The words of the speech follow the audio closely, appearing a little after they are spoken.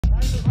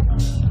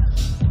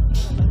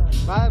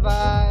Bye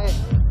bye.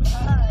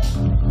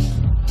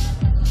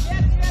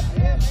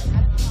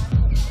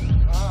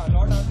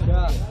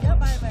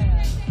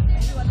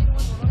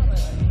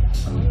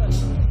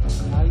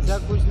 ऐसा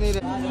कुछ नहीं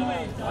रहा।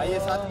 आइए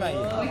साथ में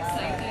आइए।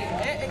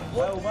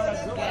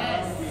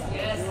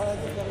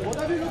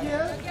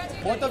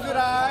 Both of you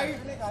right.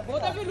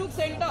 Both of you look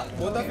center.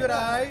 Both of you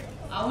right.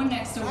 Our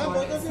next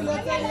award is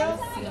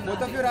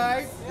Both of you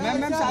right.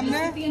 Ma'am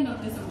सामने।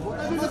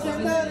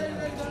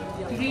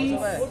 Sharma ji,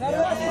 wait.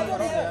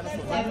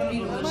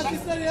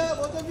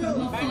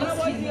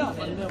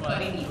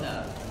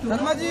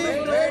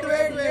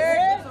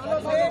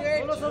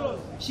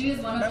 She is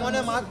one of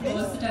the most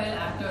versatile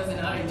actors in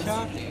our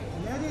industry.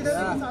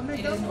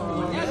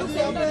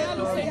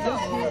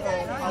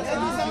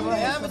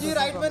 Ma'am ji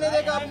right में नहीं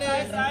देखा आपने।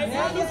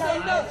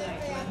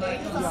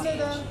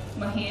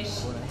 Mahesh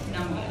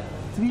Nambiar,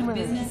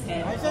 business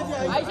head.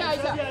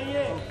 Aisha.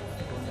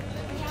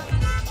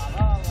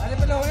 अरे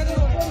पहले होने दो।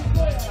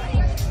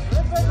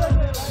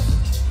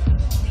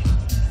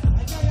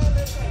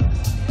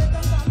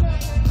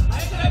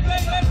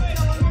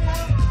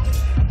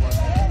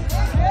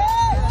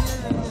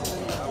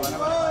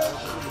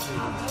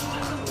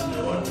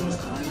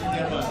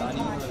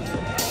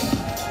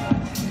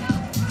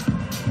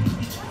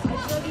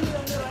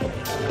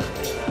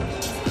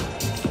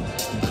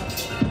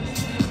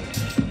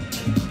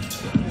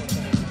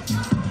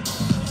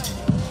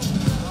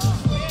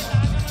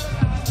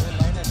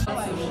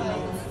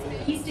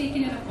 He's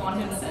taken it upon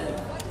himself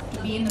to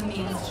be in the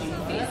mainstream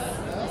face,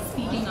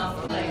 speaking up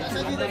like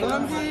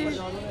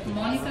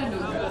Monica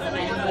Dogra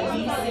and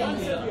Balaji Singh.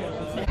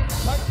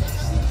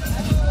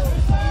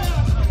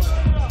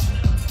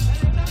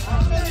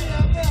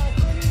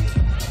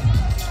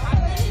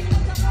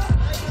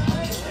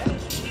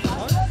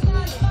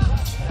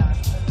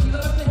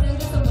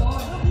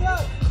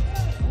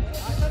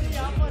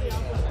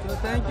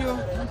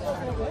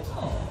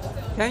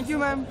 Thank you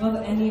ma'am. Well,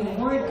 and the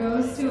award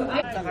goes to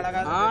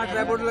हाँ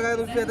tripod लगाया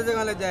तो उससे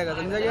जगह लग जाएगा,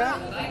 समझा क्या?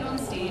 right on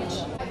stage.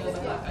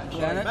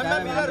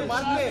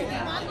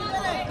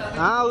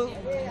 हाँ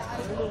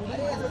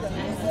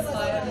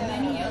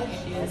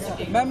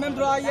मैम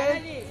थोड़ा आइए।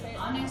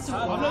 Our next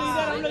award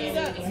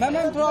मैम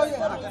थोड़ा आइए।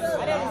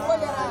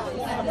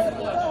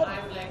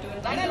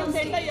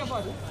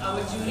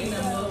 our jury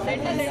member.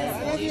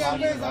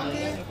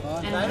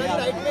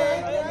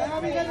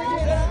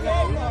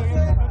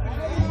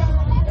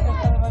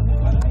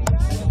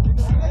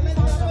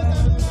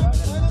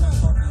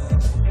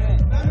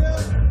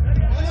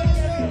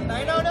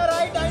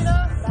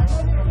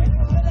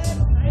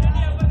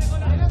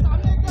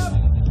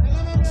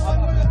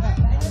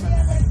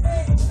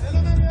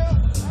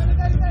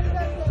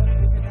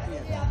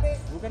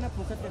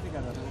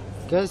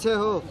 कैसे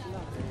हो?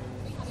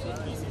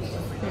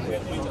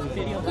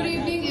 Good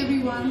evening,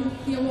 everyone.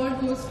 The award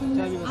goes to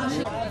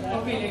Asha.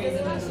 Okay, ladies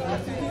and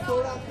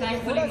gentlemen.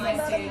 Thankfully, my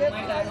time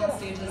on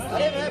stage is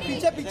अरे मैं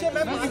पीछे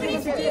मैम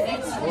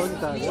कौन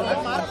था?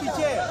 मार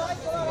पीछे।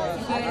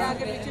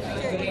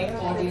 great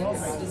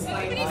audience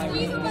despite my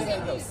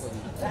weaknesses.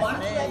 But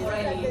before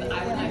I leave,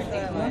 I would like to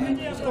take a moment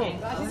to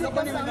thank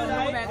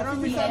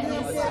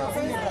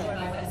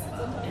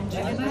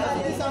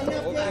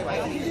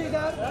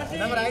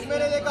ma'am right में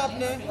नहीं देखा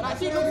आपने।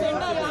 Rashi look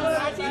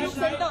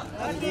center.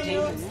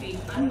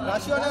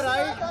 राशि वाला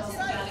राइट।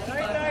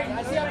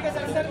 Rashi आपके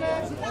सेंटर में.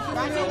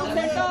 Rashi look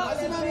center.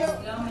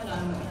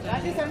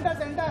 Rashi center.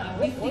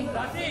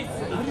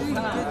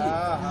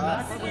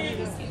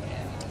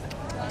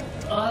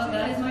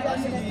 That is my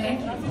question. Thank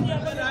you.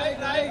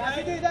 Right.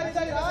 Rashi इधर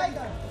right.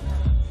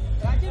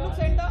 Rashi look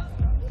center.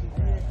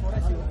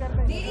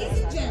 Ladies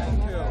and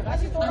gentlemen,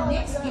 our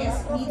next guest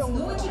needs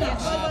no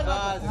introduction,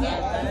 yet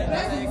her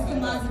presence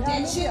commands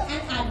attention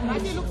and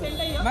admiration.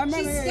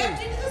 She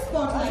stepped into the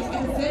spotlight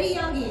at a very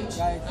young age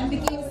and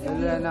became a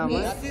symbol of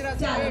grace,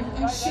 talent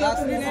and sheer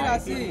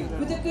charisma.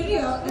 With a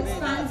career that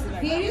spans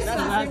various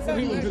facets of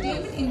the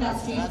entertainment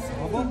industry,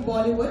 from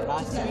Bollywood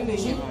to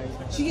television,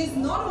 she has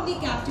not only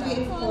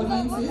captivated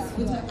audiences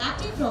with her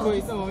acting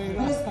prowess,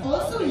 but has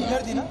also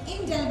left an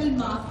indelible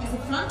mark as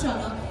a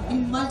frontrunner in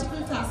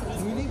multiple facets.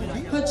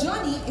 Her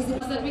journey is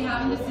That we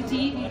have in the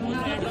city, we don't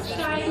have that much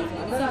time,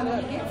 so I'm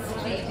going to get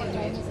straight into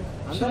it.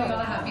 I'm sure you're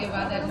all happy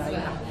about that as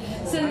well.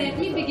 So let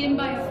me begin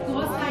by, of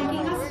course,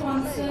 thanking our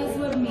sponsors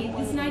who have made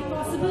this night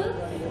possible.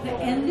 The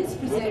Endless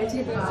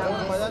presented by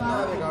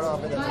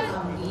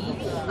Ambi.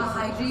 Our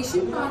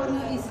hydration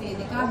partner is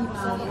Vedika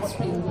Himalayan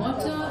Spring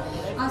Water.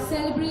 Our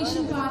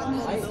celebration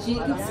partner is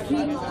Jacob's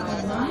Cream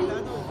and Wine.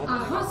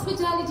 Our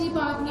hospitality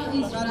partner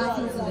is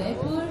Raffles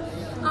Udaipur.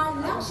 Our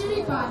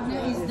luxury partner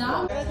is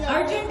Down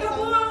Arjun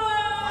Kapoor.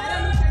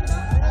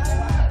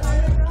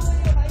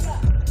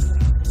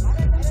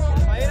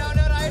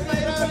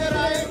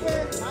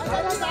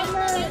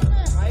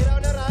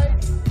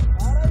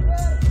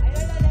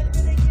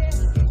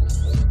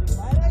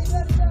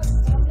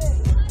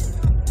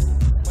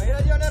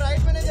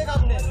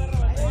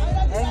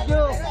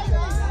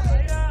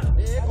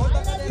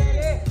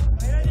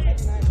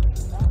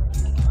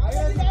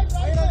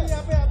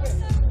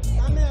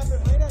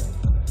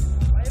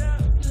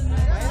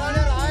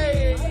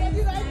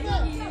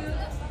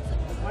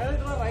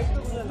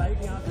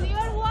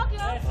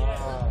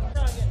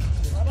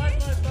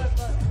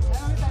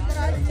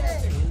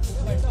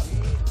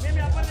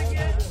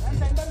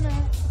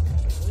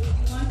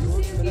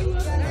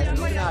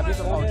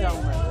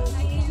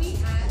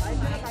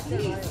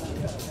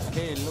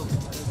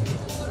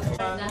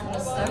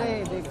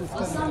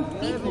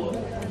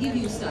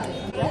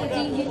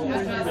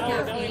 Madras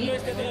Cafe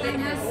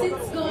and has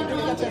since gone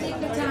on to take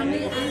the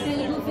Tamil and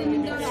Telugu film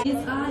industry.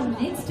 Is our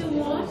next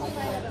award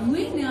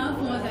winner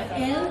for the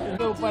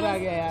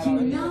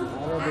Tuna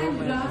and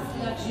Grass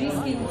Luxury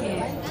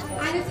Skincare.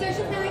 And a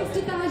special thanks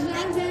to Taj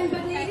London.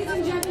 But ladies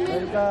and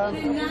gentlemen,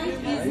 the night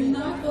is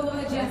not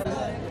over just.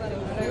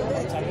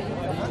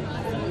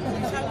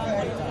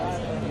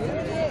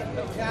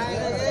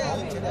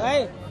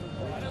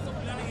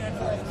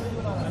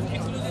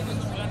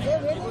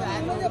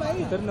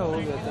 इधर ना हो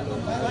गया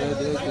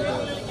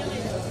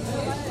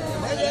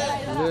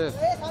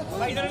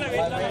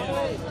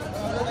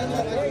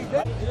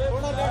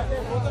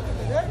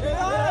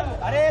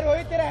अरे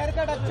रोहित तेरा hair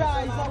cut अच्छा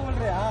ऐसा बोल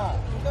रहे हाँ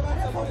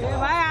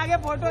भाई आगे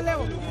फोटो ले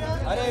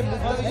अरे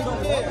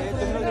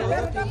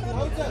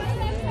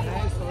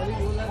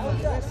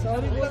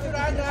सॉरी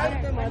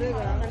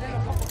मारेगा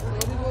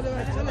सॉरी बोले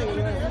अच्छा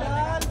लगेगा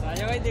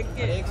राजा भाई देख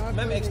के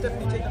मैम एक स्टेप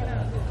पीछे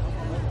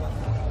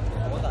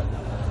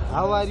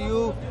हाउ आर यू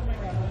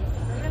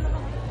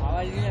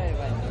आवाज नहीं आई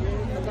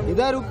भाई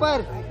इधर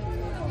ऊपर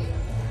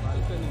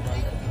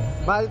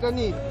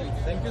बालकनी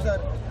थैंक यू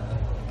सर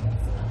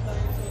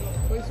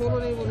कोई सोलो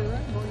नहीं बोलेगा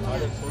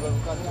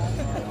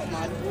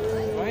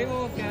भाई वो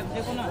क्या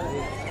देखो ना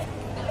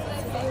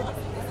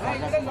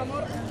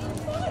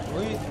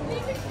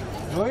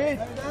रोहित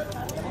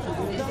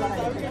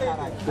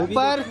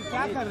ऊपर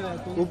क्या कर रहा है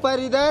तू ऊपर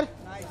इधर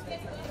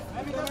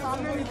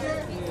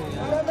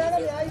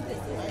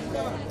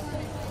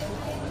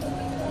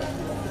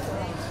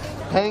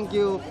थैंक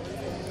यू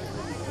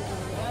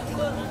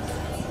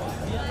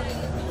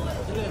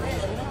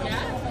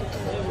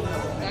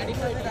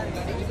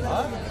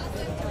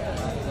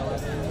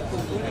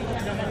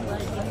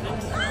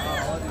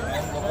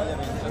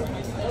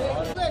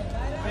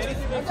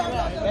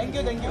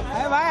थैंक यू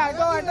अरे भाई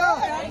हटो हटो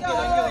थैंक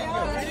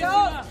यू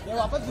ये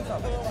वापस दूसरा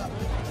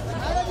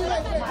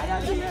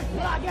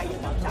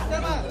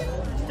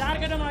चार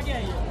कदम आगे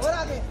आइए और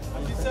आगे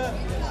जी सर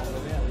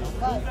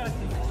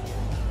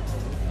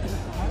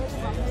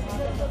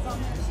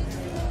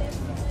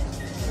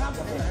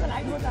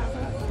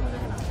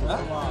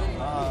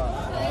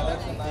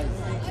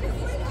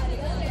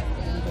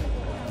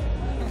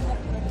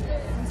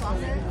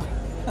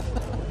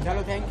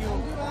चलो थैंक यू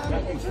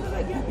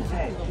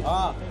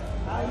हाँ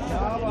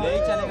ले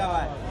चलेगा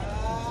भाई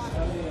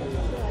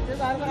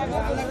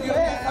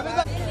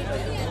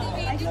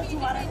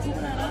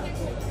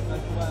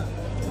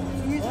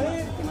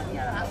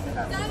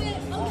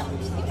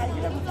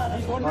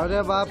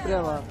अरे बाप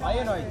रे बाप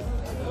आइए ना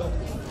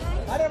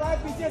अरे भाई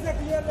पीछे से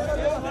क्लियर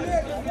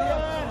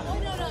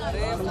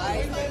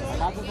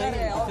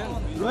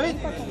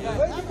रोहित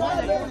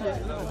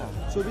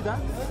सुविधा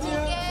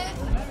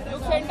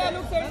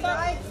लुक सेंटर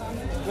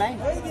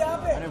क्लाइंट यहाँ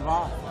पे अरे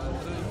वाह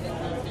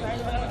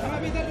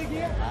इधर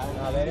देखिए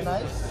वेरी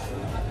नाइस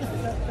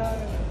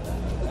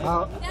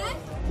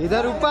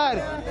इधर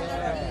ऊपर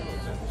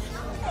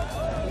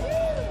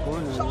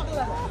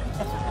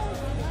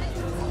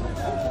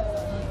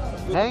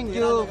थैंक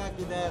यू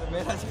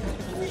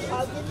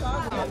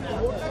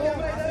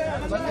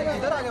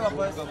इधर आगे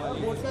वापस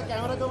बोट का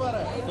कैमरा कब आ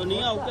रहा है तो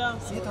नहीं आओ क्या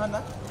सी था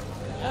ना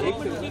एक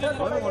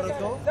बोल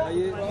तो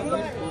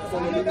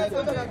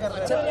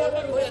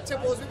अच्छे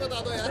पोज भी बता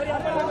दो यार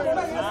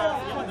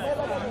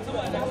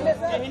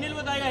हिनिल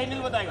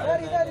बताएगा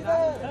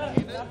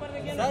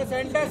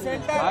सेंटर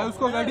भाई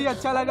उसको गाड़ी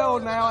अच्छा लगा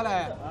और नया वाला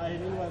है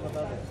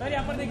सर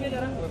यहाँ पर देखिए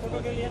जरा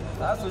फोटो के लिए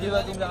सुजीत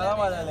भाई तुम ज्यादा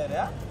मजा ले रहे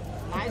हैं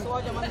नाइस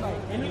वॉच अमन भाई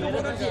हिनिल को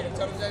फोटो चाहिए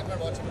चलो जाए मैं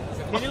वॉच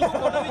हिनिल को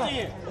फोटो भी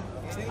चाहिए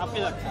आपके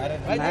साथ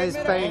नाइस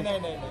पेन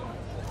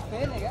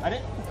अरे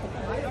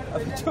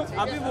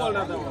अभी बोल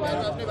रहा था मैं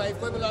अपनी वाइफ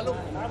को बुला लूं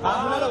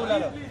हाँ बुला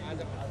लो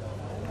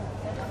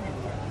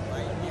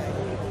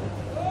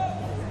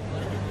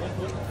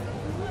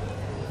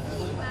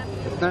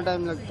कितना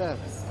टाइम लगता है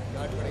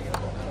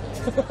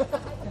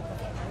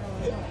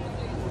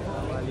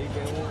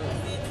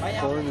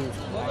कौन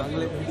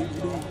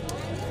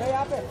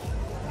यहाँ पे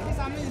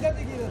सामने इधर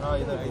देखिए हाँ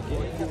इधर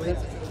देखिए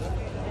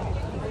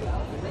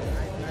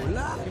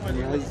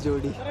नाइस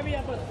जोड़ी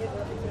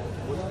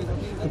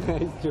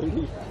नाइस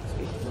जोड़ी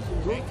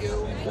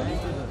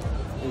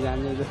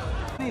जाने दो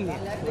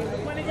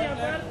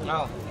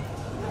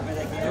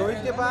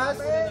रोहित के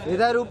पास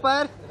इधर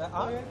ऊपर क्या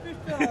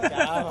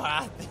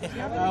बात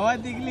है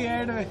आवाज निकली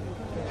हेड में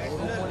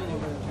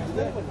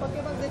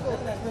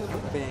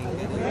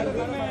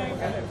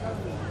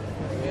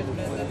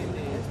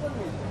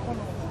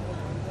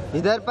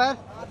इधर पर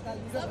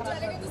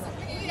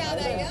याद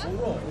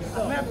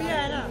आएगा मैं अभी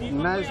आया ना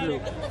नाइस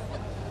लुक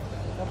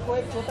सबको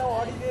एक छोटा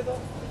ऑडी दे दो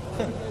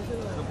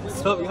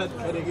सब याद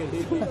करेंगे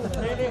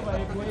नहीं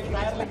भाई पूरी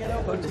टायर लगे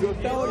रहो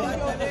छोटा ऑडी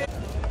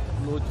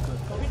लोच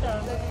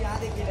कर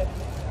याद है कि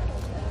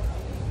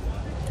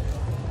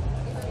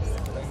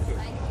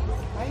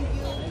थैंक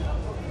यू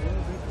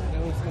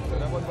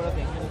बहुत बड़ा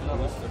thank you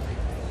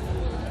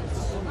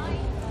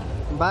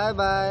bye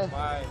bye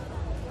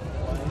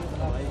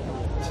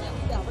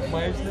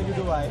Mahesh ने भी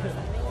तो बाय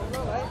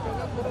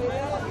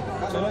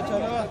चलो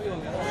चलो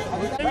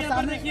अभी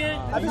सामने देखिए,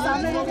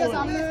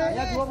 सामने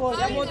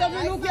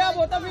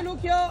बोता भी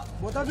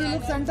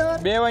लुक सेंटर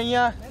बे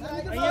भैया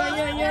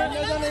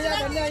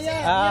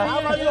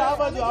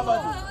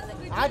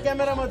આ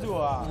કેમેરામાં જુઓ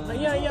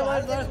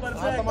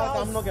તમારા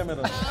કામનો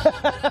કેમેરો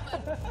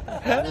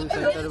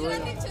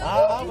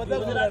હા બધા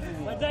ગુજરાતી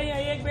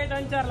एक બે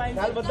ત્રણ ચાર લાઈન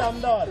કાલ બધા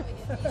અમદાવાદ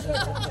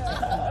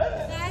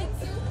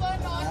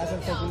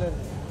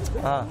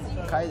हाँ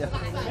खाई जा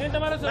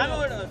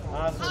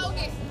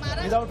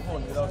વિધાઉટ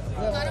ફોન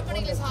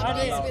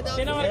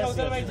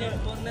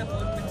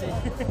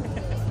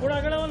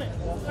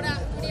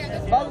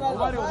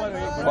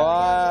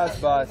बस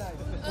बस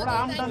થોડા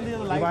આમ ટર્ન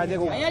દીધો वहाँ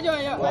देखो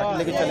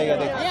लेके चलेगा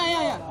देख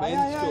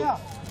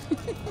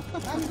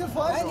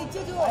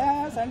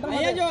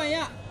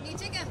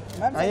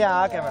आया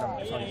आ कैमरा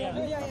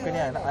आपके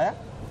नहीं आया ना आया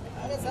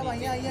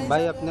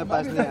भाई अपने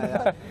पास नहीं आया,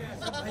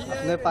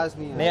 अपने पास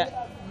नहीं नहीं आया।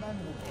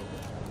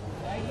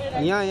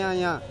 यहाँ यहाँ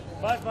यहाँ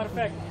બસ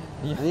પરફેક્ટ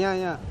यहाँ यहाँ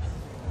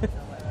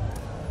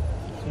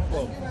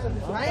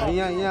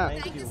यहाँ यहाँ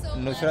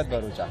नुसरत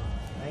भरूचा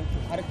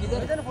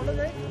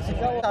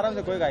आराम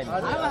से कोई गाय नहीं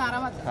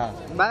हाँ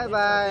बाय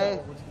बाय।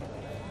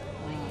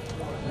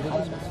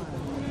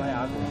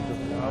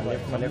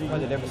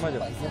 लेफ्ट में जो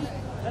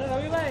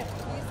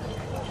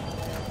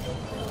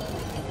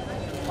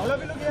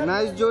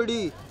नाइस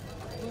जोड़ी।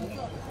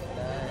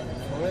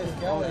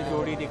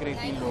 जोड़ी दिख रही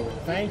 3 लोग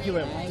થેન્ક યુ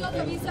મેમ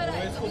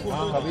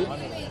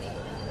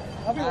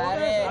अभी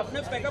आपने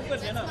पैकअप कर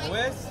दिया ना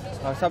ओएस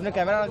हाँ, सबने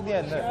कैमरा रख दिया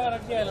अंदर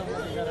रख दिया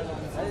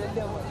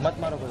मत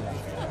मारो कोई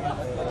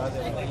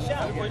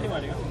कोई नहीं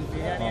मारेगा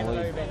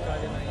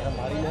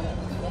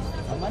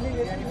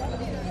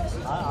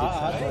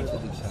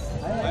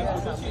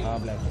हाँ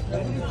black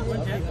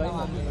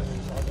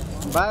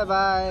bye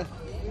bye.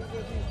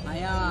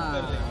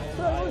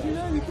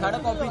 Third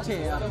copy छे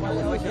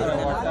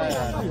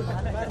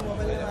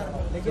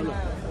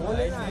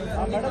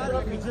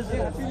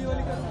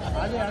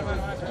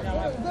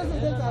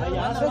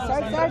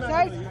साइड साइड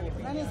साइड।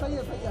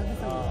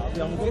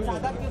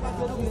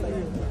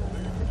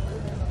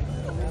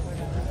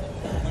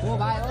 ओ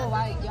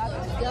भाई क्या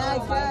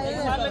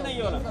नहीं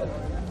वाला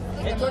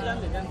एक छोड़ जान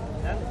दे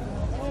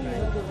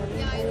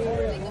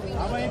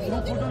अब एक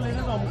ग्रुप फोटो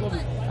लेने तो हमको भी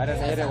अरे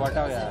नहीं रे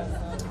हटाओ यार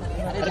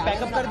अरे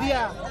पैकअप कर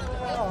दिया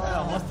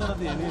मस्त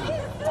रहती है नहीं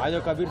आज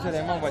कबीर से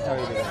रेमा बचाओ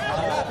इधर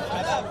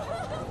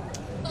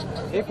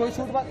एक कोई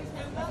शूट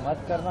मत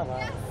करना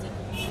भाई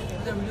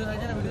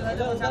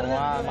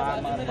मार मार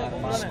मार मार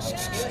मार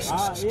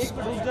हाँ एक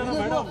पे रुक जाना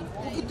मैडम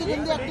कितनी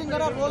गंदी एक्टिंग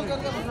करा बोल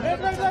करके।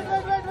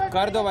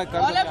 कर दो भाई कर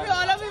दो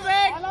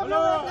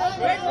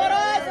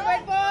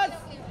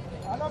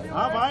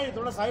हाँ भाई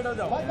थोड़ा साइड हो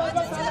जाओ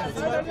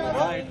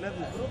हाँ એટલે જ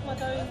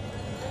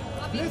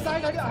प्लीज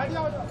साइड हट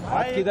जाओ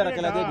हाथ किधर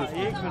अकेला दे दो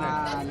एक मिनट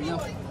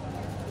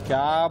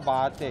क्या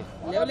बात है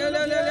ले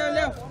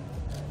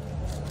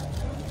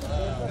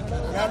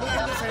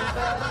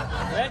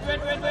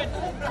वेट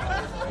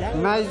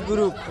नाइस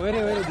ग्रुप। वेरे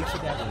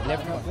दीक्षित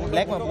लेफ्ट में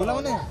ब्लैक में बोला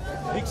मैंने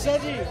दीक्षा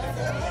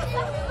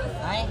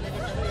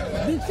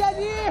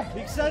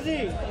जी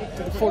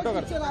फोटो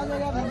कर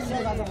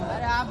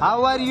हाउ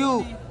आर यू?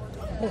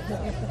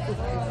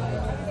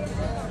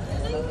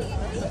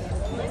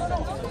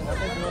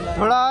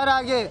 थोड़ा और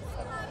आगे।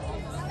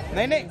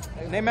 नहीं नहीं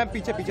नहीं मैम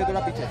पीछे पीछे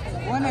थोड़ा पीछे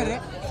कौन है रे?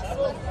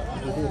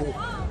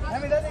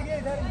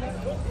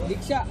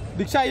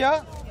 दीक्षा ये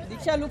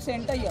दीक्षा लुक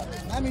सेंटर हियर।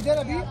 मैम इधर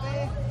अभी।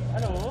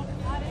 हेलो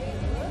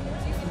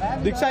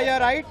दीक्षा ये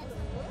right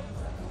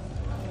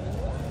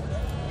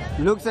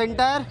look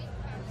centre.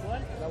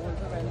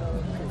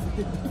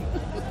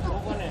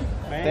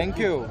 Thank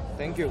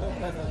you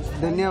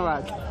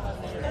धन्यवाद।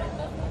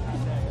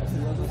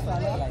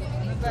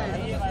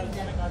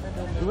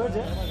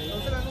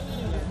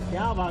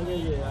 क्या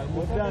भागेंगे यार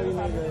मुद्दा भी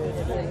नहीं गए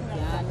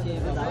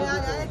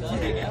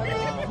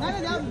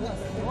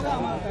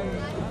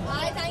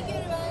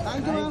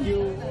thank you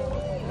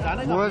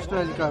most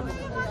welcome.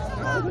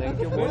 Thank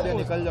you बोल दे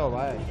निकल जाओ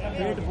भाई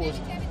पेट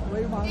पोस्ट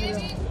वही मांग रहे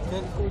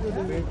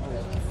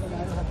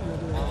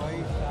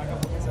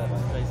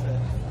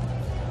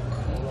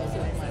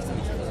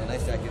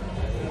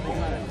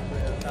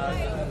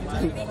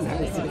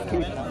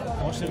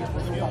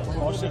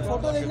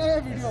फोटो देखना है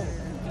वीडियो।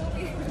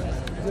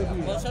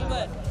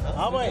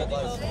 हाँ भाई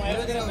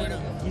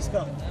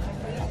किसका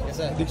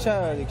दीक्षा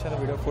ने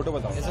वीडियो फोटो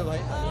बताओ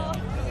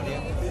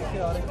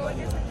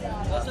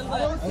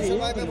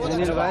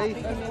अनिल भाई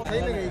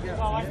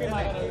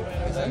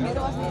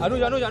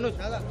अनुज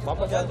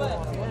वापस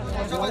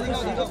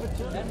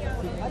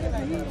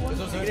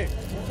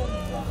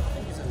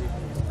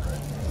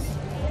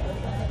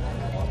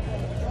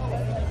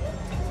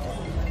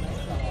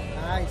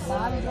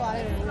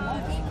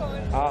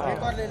हाँ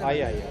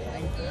आइए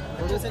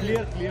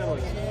क्लियर हो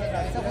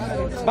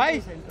भाई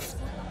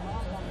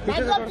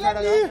पीछे से थोड़ा साइड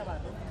आ जाओ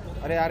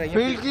अरे यार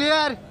फील्ड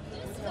क्लियर।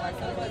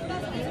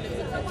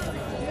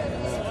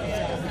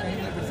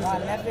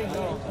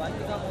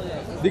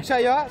 दीक्षा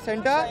यहाँ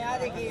सेंटर,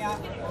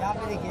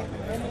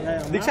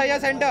 दीक्षा यहाँ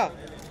सेंटर।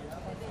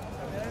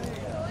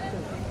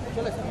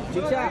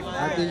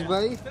 आतिश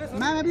भाई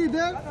मैम अभी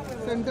इधर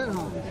सेंटर।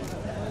 हाँ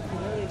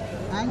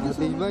थैंक यू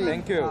आतिश भाई,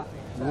 थैंक यू।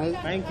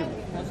 Thank you.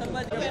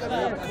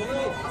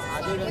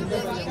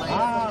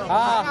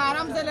 हाँ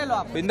आराम से ले लो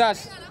आप। बिंदास।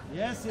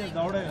 Yes yes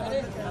दौड़ेगा।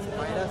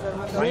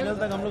 फाइनल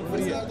तक हम लोग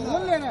फ्री है।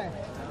 कौन लेना है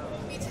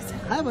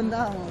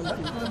बंदा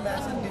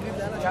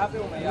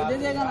दे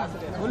देगा ना।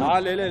 हाँ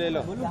ले ले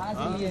लो।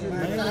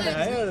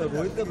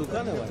 रोहित का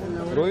दुकान है भाई।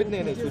 रोहित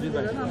नहीं सुजीत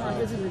भाई।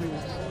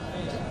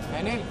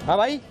 हाँ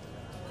भाई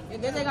ये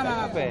दे देगा मैम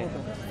आपको।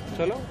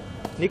 चलो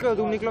निकलो,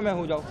 तुम निकलो, मैं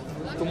हूँ, जाओ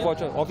तुम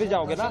पहुँचो, ऑफिस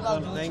जाओगे ना।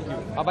 Thank you.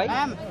 हाँ भाई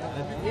मैम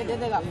ये दे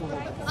देगा आपको।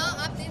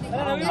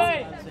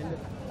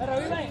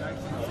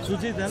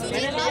 सुजीत है ना।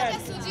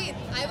 Sujit,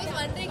 I was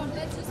wondering,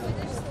 let's just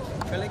finish.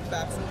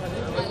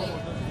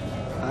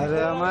 अरे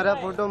हमारा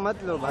फोटो मत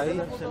लो भाई।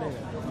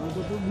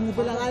 मुंह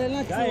पे लगा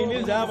लेना। क्या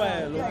इंग्लिश जा पाए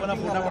लोगों ना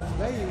फटाफट।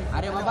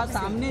 अरे बाबा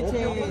सामने छे।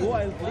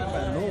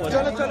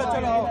 चलो चलो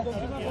चलो आओ।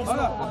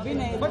 अभी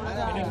नहीं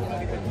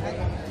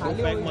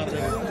पैक मार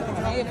देगा।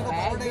 नहीं बैग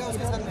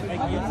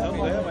सब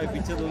गया भाई,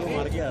 पीछे दो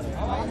मार के आ रहे।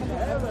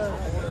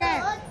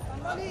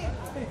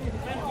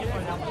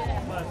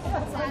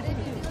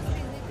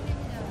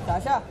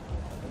 साशा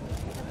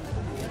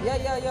या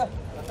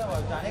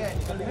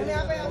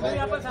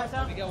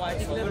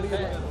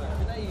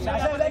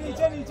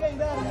नीचे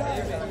इधर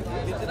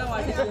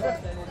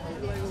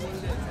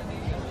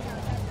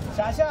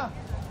साशा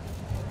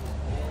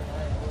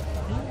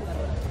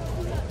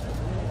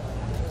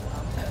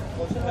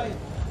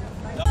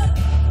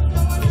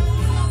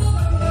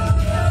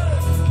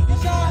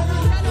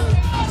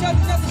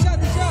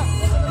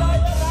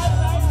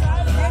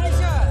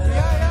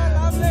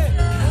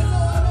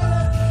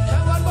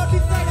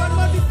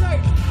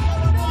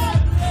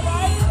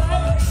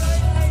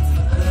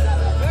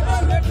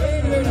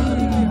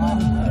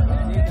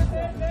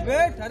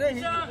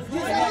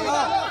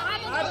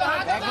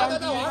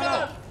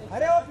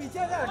अरे वो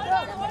पीछे से हटो।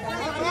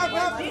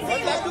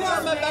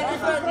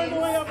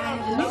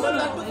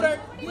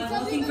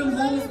 Working from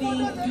home is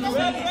being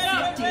globally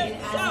accepted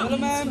and we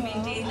need to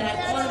maintain that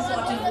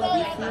all-important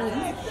work-life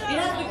balance. It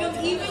has become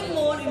even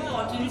more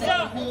important that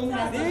the home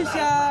has been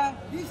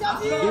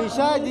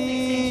Disha ji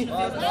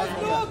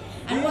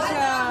and while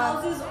there are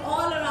houses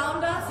all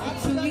around us, it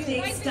truly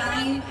takes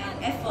time and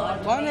effort.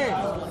 The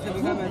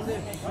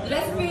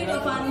recipient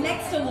of our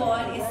next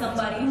award is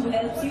somebody who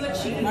helps you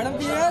achieve.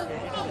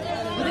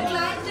 With a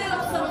clientele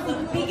of some of the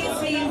biggest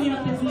names in the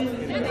business,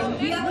 including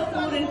Riya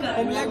Kapoor and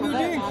Karan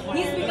Johar,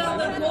 he's become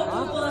the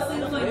go-to person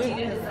for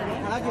interior design.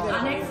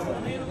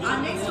 Our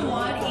next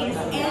award is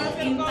Elf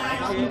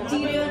Impact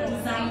Interior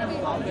Design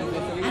Award.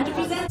 And to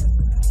present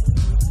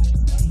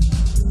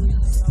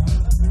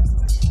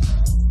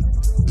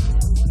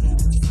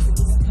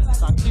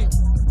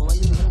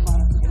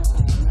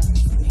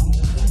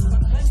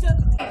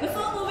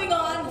before moving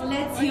on,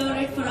 let's hear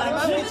it for our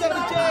driven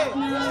partner.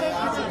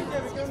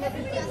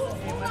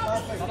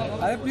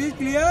 अरे please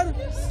clear.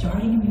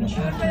 Starting a new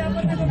chapter in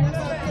the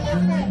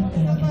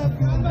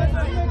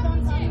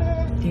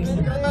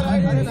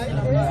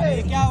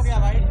क्या हो गया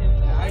भाई?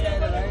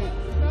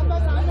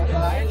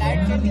 Light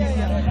चल रही है।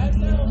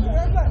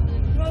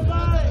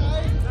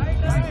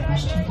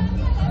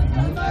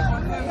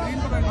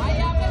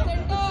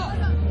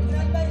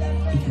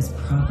 because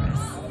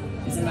progress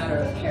is a matter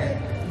of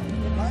character.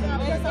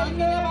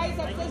 भाई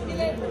success के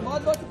लिए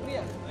बहुत बहुत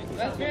शुक्रिया।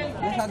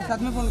 साथ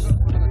में फोन करो।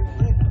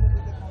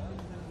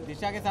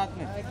 दिशा के साथ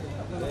में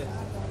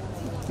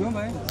क्यों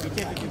भाई?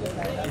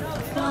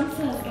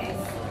 Sponsors, guys.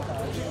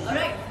 All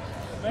right.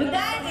 With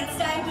that, it's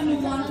time to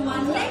move on to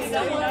our next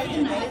award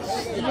tonight.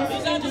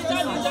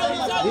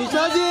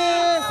 Disha ji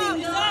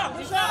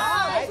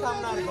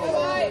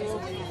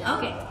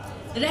Okay.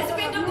 The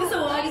recipient of this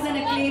award is an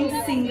acclaimed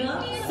singer,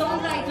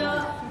 songwriter,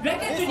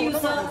 record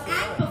producer,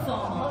 and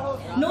performer,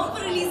 known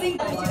for releasing.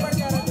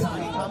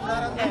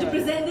 And to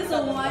present this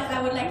award,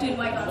 I would like to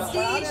invite on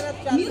stage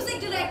music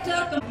director.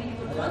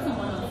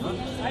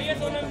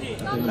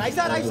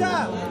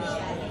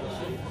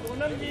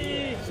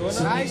 So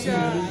I'm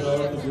really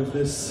proud to give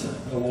this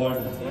award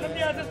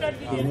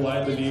to who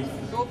I believe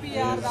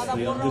is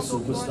the youngest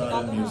superstar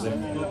in music.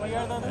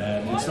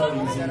 And it's not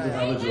easy to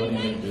have a journey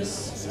like this,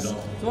 you know.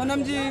 Sonam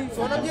ji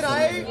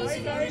right.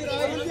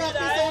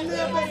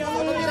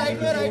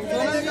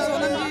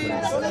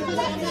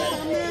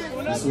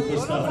 The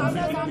superstar of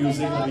Indian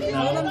music right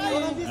now. And I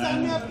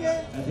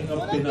think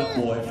I've been a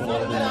boy for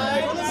all the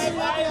years.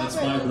 That's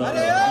my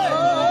brother.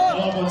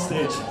 Now I'm on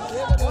stage.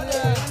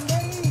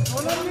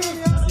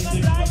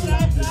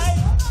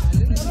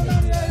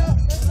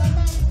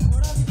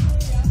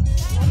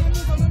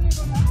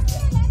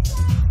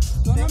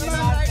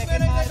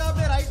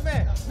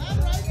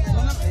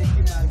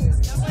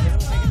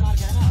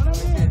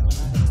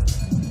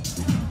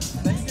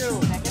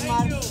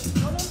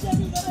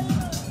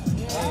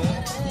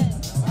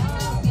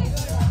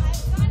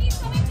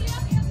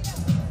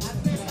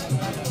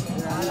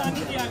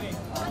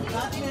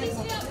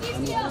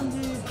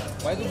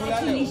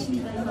 Congratulations,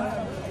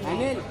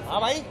 Anil.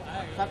 हाँ भाई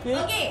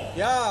Okay.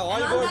 Yeah, all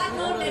and on good. that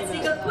note, let's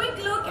take a quick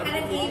look at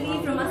an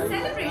AV from our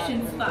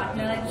celebrations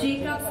partner,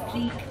 Jacob's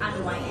Creek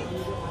and Wine.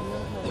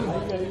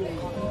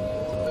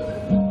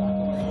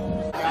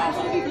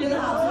 Fashion people in the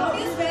house. How do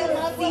you spell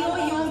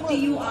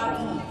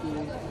C-O-U-T-U-R-E?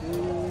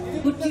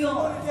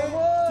 Couture.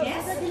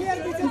 Yes?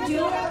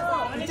 Couture.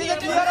 पीछे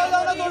clear हो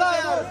जाओ ना थोड़ा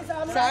यार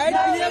side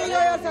clear हो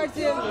जाओ यार side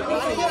से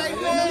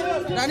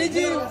रानी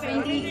जी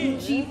Fendi,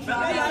 Gucci,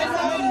 Prada.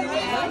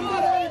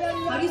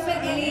 How do you spell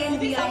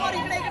L-A-N-D-I?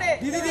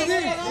 दीदी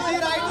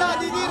राइट ना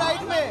दीदी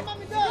राइट में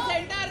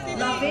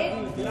Love it.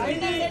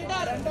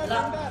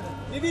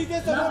 दीदी के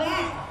Love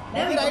it.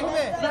 There we right go.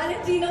 way.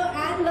 Valentino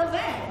and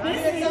Lovett.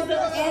 This is the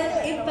L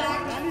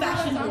Impact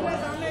Fashion Award.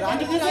 And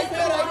to present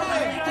the award,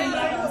 directing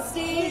right on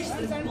stage,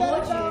 this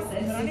gorgeous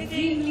and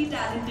supremely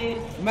talented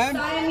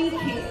Siamese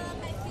kid.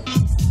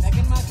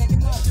 second mark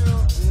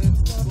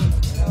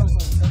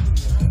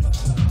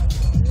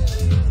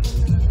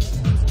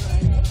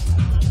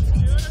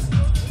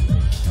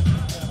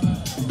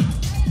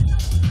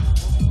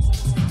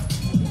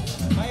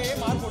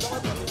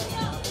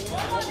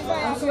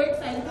I'm so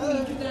excited to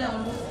meet you that I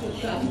almost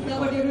took that.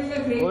 But you're doing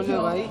a great बोलो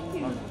job. भाई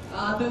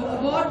The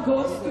award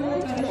goes to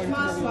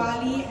Karishma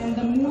Swali and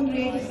the Moon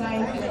Ray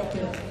Design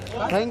Collective.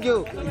 Thank you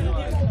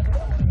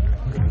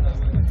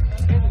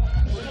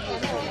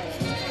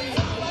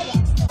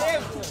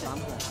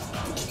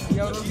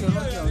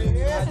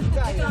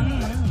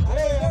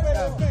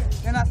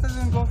नाश्ता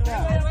इनको क्या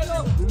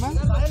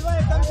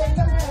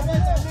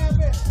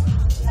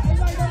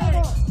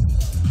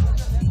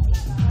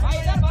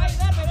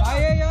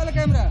भाई ये वाला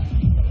camera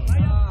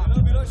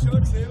मेरा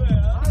shirt save है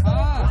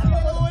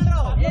यार बोल रहा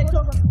हूं ये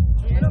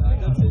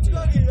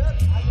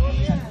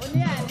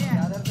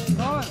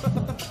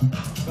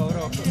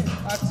गौरव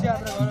अच्छी आप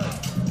गौरव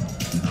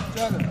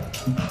चलो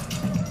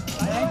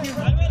थैंक यू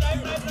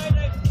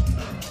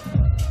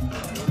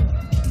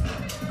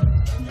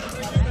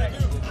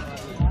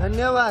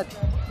धन्यवाद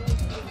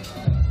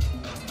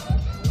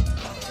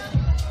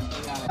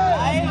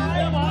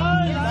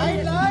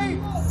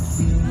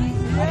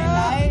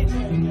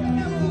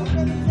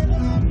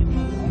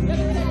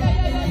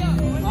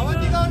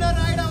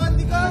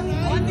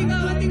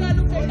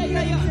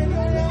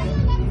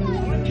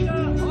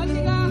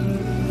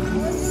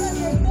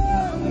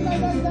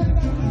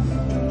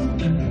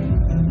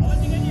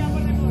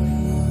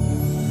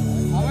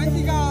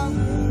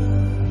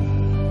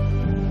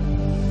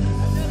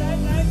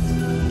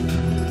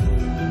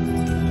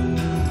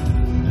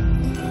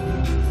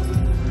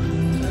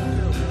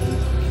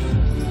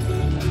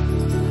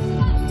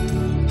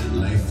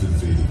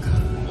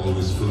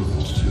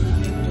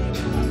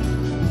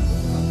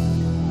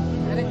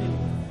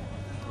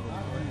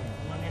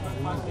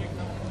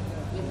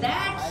With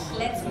that,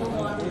 let's move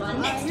on to our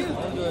next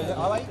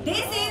award. They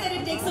say that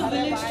it takes a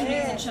village to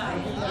raise a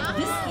child. In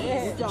this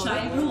case, the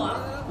child grew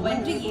up,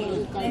 went to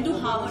Yale, then to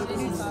Harvard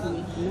Business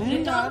School,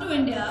 returned to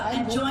India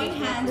and joined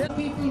hands.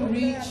 People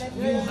reach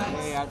new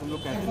heights.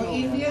 And for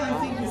India, I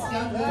think this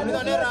young girl.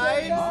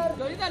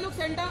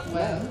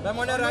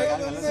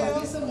 So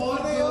this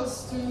award goes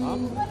to a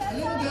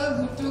little girl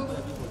who took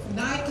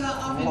Nika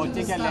up into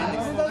the sky.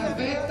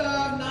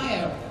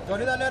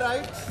 Aveta Nair.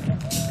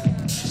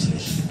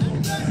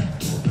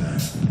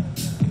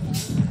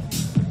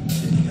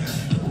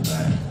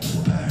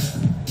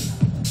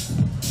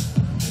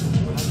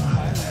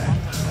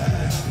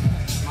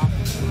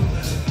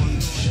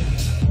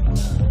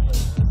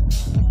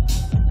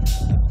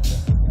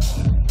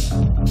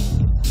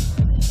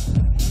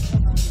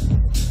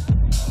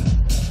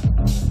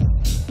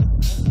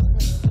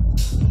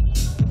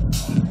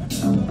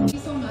 Thank you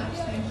so much.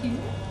 Thank you.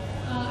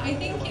 I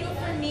think,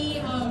 for me,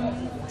 I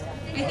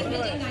think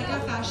building Nika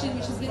Fashion,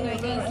 which has been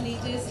Nika's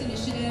latest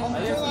initiative, has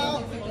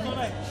been difficult.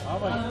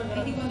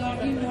 I think a lot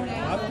of you know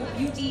that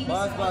beauty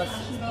was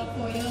fashion about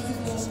 4 years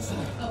ago.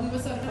 We were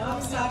sort of an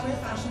upstart in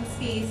fashion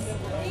space.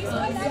 So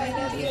I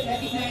think we get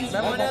recognized.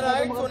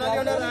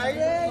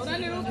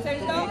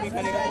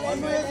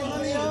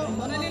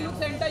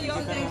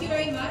 Thank you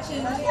very much.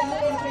 And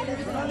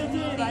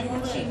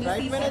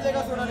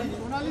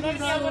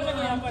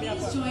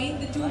please join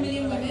the 2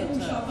 million women who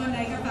shop on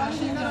Nika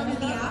Fashion, download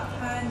the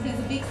app, and there's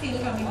a big sale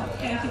coming up.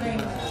 Thank you very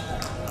much.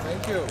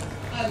 Thank you.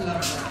 I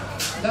love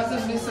that.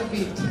 Doesn't miss a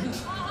beat.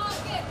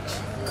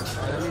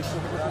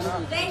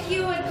 Thank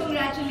you and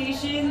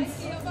congratulations.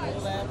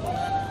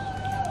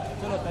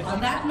 On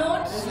that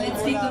note,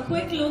 let's take a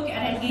quick look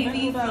at an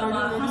AV from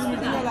our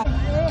hospitality.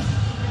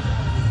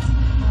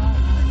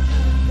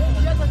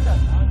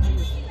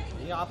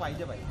 आप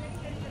आइए भाई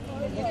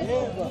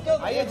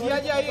आइए जिया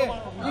जी आइए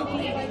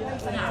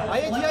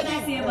What can I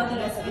say about the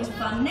recipient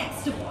of our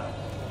next award?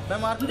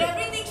 With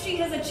everything she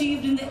has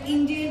achieved in the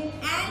Indian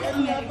and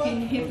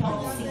American hip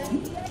hop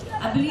scene,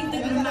 I believe the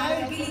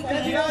grammatically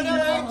correct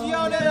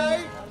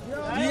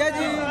Jiya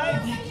ji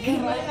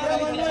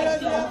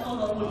correct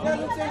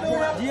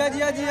Jiya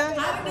Jiya Jiya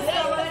Having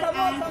discovered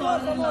and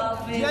fallen in love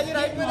with Jiya ji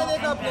right में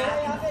देखा आपने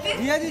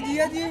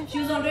जिया जी She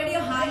was already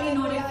a highly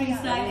noted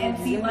freestyle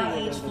MC by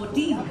age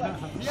 14.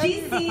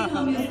 She's seen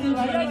her musical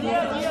journey go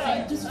from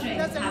strength to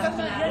strength, having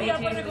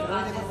collaborated with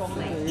artists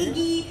like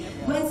Iggy,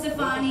 Gwen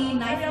Stefani,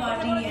 Night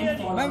Party, and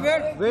Fall.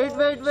 Wait.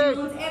 She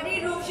owns every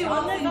room she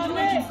walks into,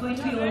 and she's going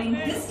to be owning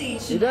this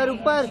stage इधर tonight.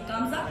 ऊपर She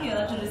comes up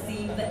here to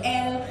receive the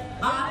L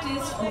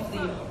Artist of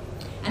the Year.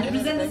 And to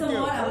present this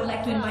award, I would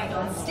like to invite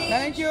on stage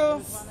Thank you.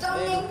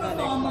 stunning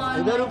performer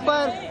इधर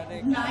ऊपर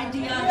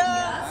Nadia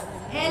Diaz,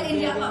 L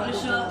India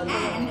publisher,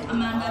 and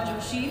Amanda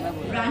Joshi,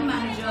 brand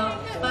manager,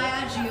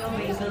 Piaggio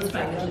Vehicles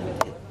Private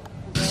Limited.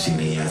 See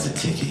me as a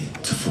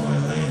ticket to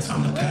foreign lands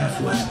on the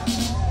pathway.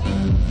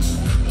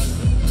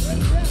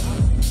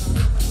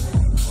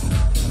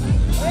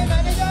 Hey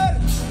manager.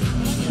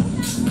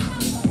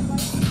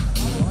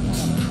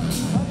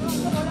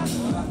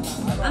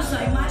 I'm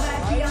sorry, my bad,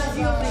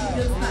 Piaggio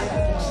Vehicles Private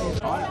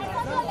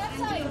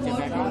Limited.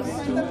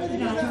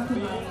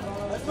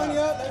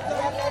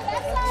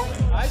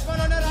 Ayushman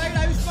on the right,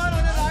 Ayushman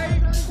on the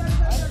right.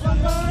 Ayushman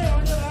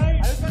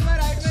भाई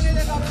right में नहीं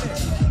देखा आपने.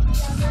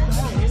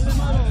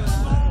 आयुष्मान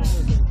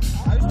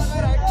भाई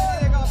right में नहीं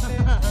देखा आपने.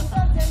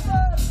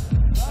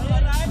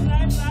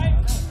 Right.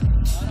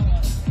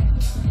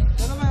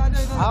 चलो मैं आ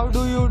जाऊँ इधर. How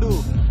do you do?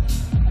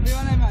 अभी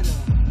वाला में आ जाओ.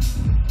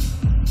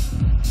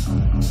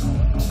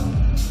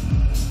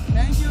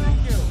 Thank you.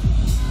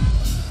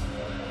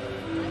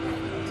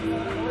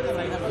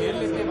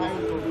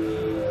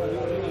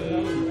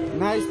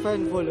 Nice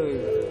fun following.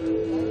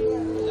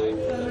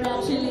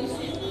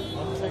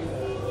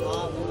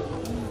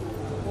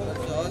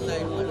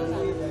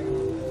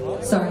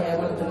 Sorry, I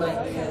wanted the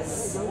mic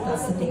because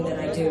that's the thing that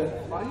I do.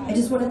 I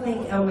just want to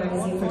thank Elle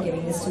Magazine for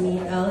giving this to me.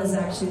 Elle is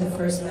actually the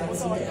first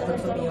magazine to ever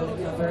put me on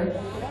the cover.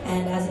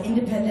 And as an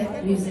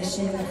independent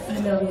musician, a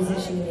female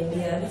musician in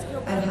India,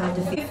 I've had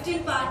to...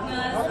 15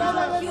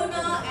 partners,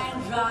 Cuna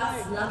and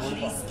Ras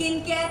Luxury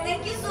Skincare.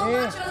 Thank you so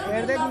much. All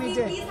of you lovely.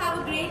 Please have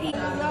a great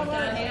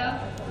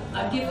evening.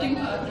 Our gifting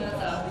partners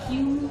are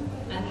Q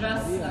and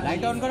Ras.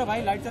 Light on करो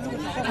भाई, light चालू करो.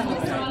 I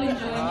hope you're all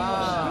enjoying your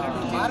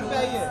बाहर पे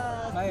आइए.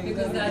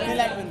 because that is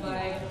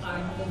by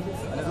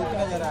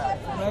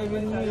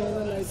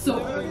So,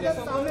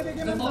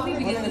 before we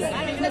begin this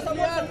session, let's do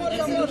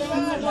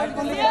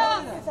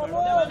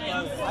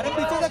अरे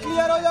पीछे से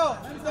clear हो जाओ.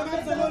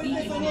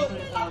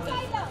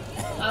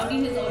 Audi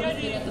has always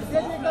been at the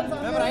forefront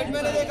ma'am right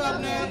में नहीं देखा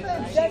आपने.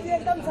 विद्या जी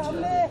एकदम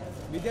सामने.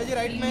 विद्या जी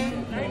राइट में.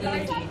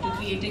 to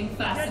creating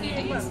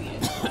fascinating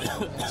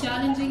experiences.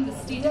 Challenging the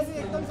status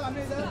quo,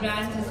 the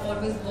brand has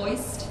always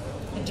voiced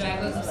the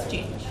drivers of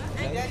change.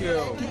 Thank you.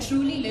 To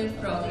truly live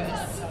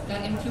progress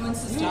that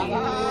influences change.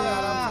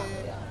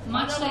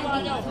 Much like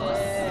the ethos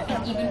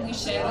and even we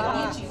share with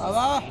the achievements,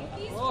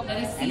 let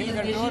us see a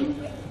vision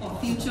of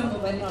future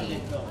mobility.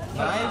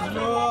 Nice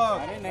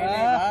look.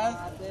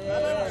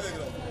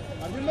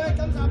 Arjun भाई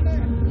एकदम सामने.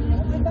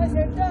 अर्जुन भाई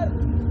centre.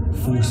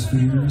 For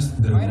spheres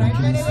that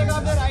awaken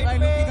senses,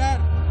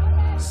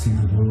 see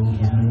the world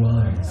with new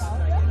eyes,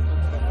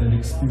 and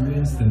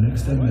experience the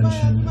next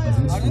dimension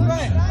of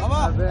inspiration.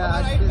 अबे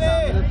आज के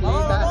सामने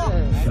plate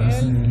है.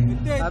 Fascinating,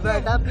 अबे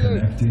हटा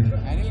plate.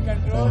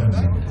 connected,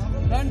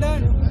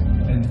 automated,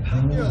 and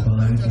powered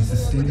by a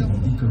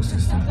sustainable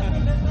ecosystem.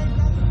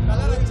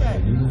 A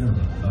new era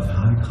of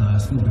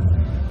high-class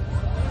mobility.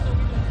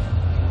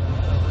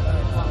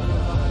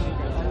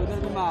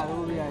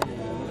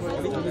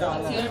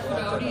 Here for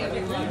Audi,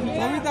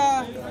 everyone.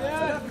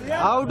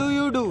 How do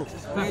you do?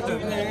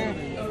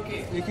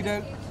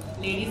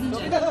 Ladies and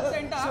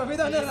gentlemen,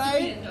 Shobhita on the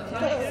right.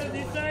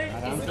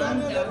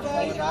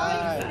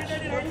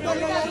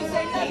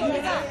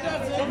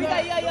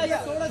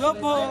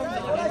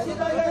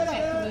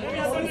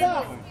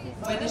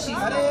 whether she's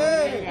अरे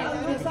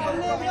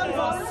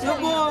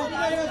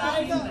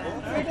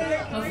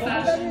her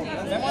fashion, ma'am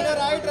on the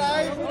right.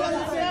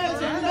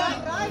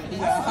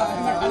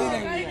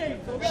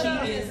 she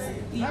is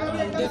the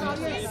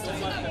ultimate.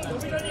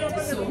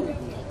 So,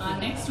 our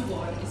next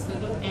award is for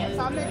the L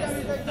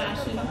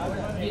Fashion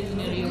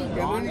Visionary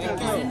Award,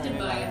 presented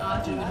by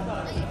R-Driven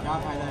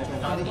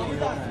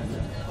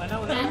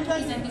And to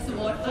present this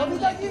award, I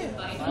would like to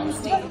invite on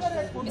stage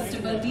Mr.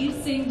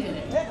 Baldeep Singh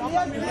Dhillon,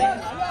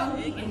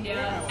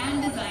 India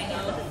and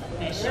designer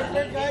Vesha.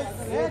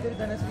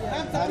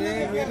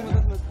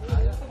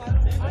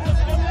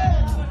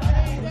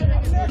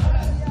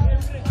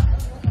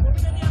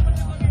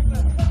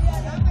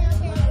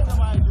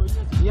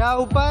 या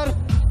ऊपर.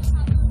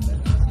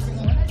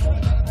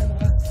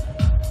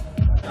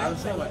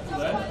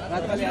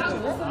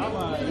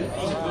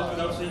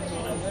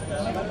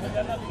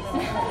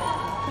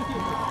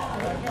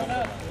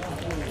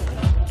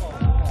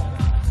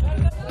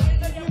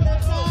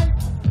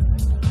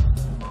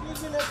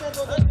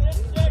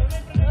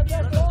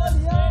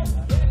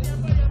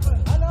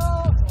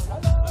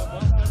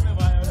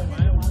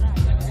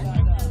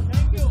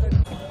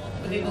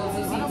 They've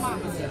also seen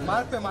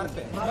mark पे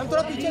ma'am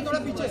थोड़ा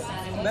पीछे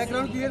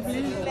background clear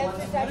please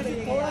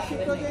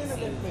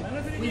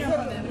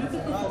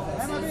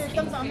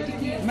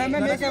ma'am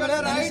ये camera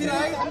right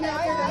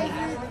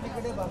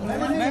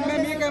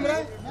ma'am ये camera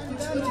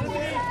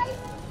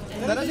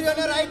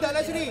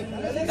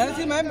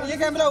Dhanashree ma'am ये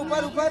camera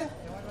ऊपर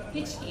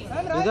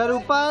इधर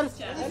ऊपर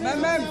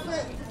मैम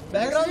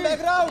बैकग्राउंड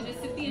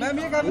मैम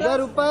ये कैमरा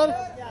इधर ऊपर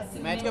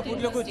मैच का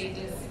पूछ लो कुछ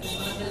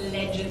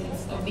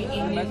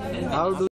हाउ डू